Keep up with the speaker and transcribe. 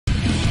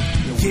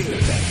Shit.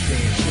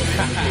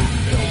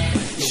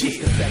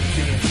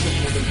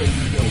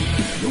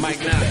 Mike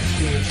 9. Best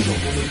damn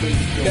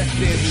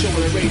show on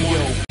the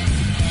radio.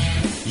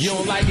 You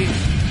don't like it?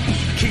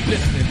 Keep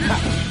listening.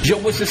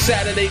 Yo, it's a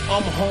Saturday,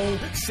 I'm home.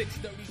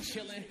 6:30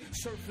 chilling,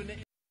 surfing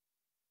it.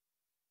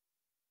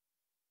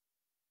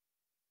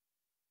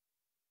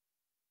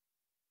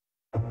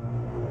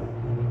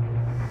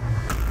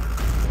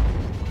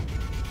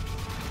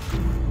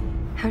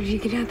 How did you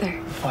get out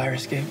there? Fire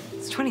escape.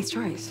 It's 20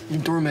 stories. The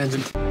doorman's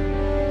in.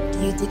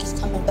 Do you think he's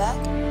coming back?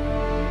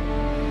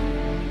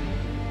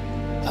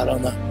 I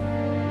don't know.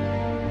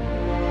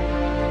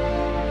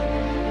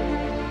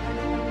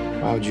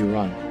 Why would you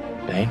run,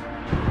 Bane?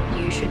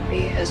 You should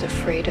be as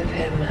afraid of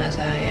him as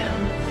I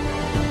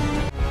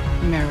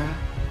am. Mirror,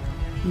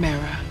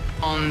 mirror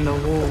on the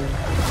wall.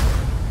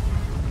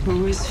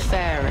 Who is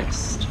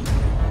fairest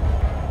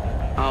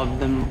of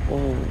them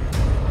all?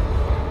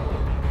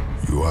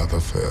 You are the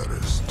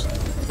fairest,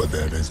 but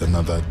there is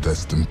another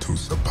destined to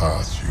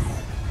surpass you.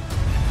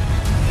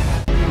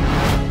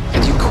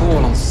 And you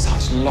call on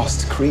such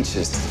lost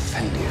creatures to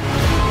defend you.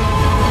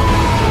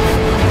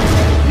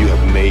 You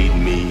have made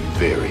me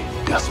very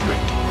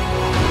desperate.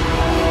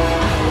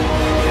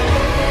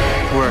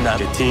 We're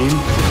not a team.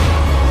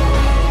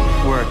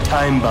 We're a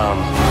time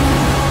bomb.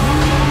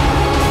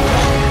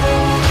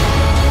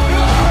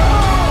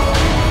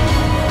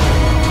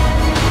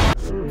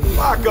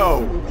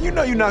 Flacco, you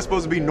know you're not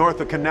supposed to be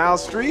north of Canal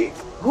Street.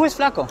 Who is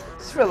Flacco?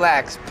 Just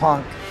relax,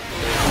 punk.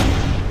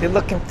 They're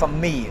looking for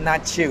me,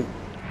 not you.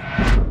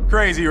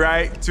 Crazy,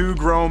 right? Two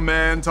grown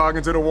men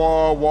talking to the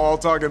wall, wall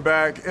talking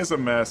back. It's a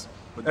mess.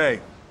 But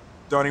hey,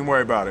 don't even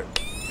worry about it.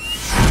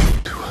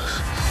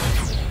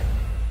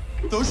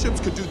 Those ships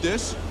could do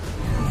this.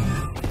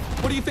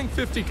 What do you think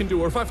 50 can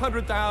do, or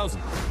 500,000?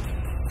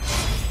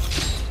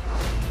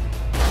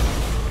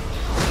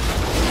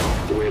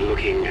 We're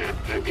looking at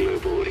a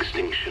global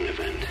extinction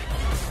event.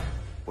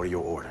 What are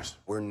your orders?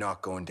 We're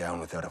not going down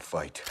without a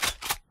fight.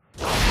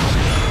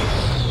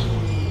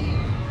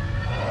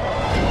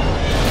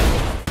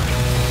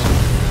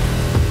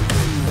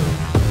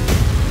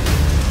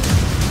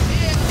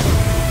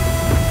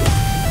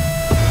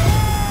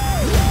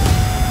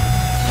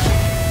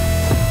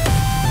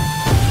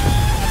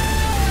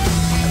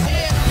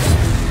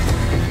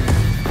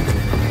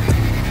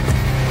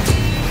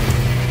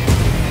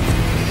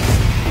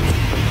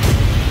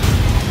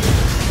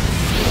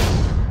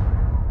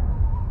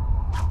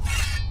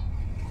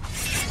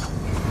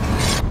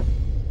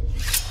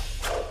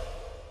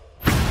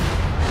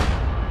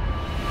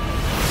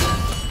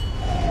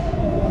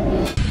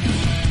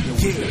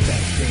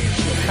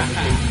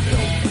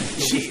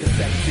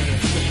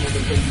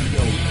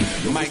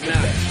 Mike 9.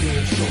 Best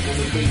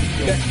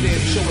damn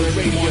show on the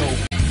radio.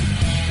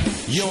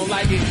 You don't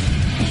like it?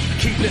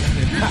 Keep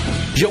listening.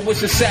 Yo,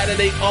 it's a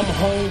Saturday, I'm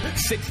home.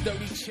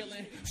 6:30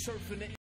 chilling, surfing it.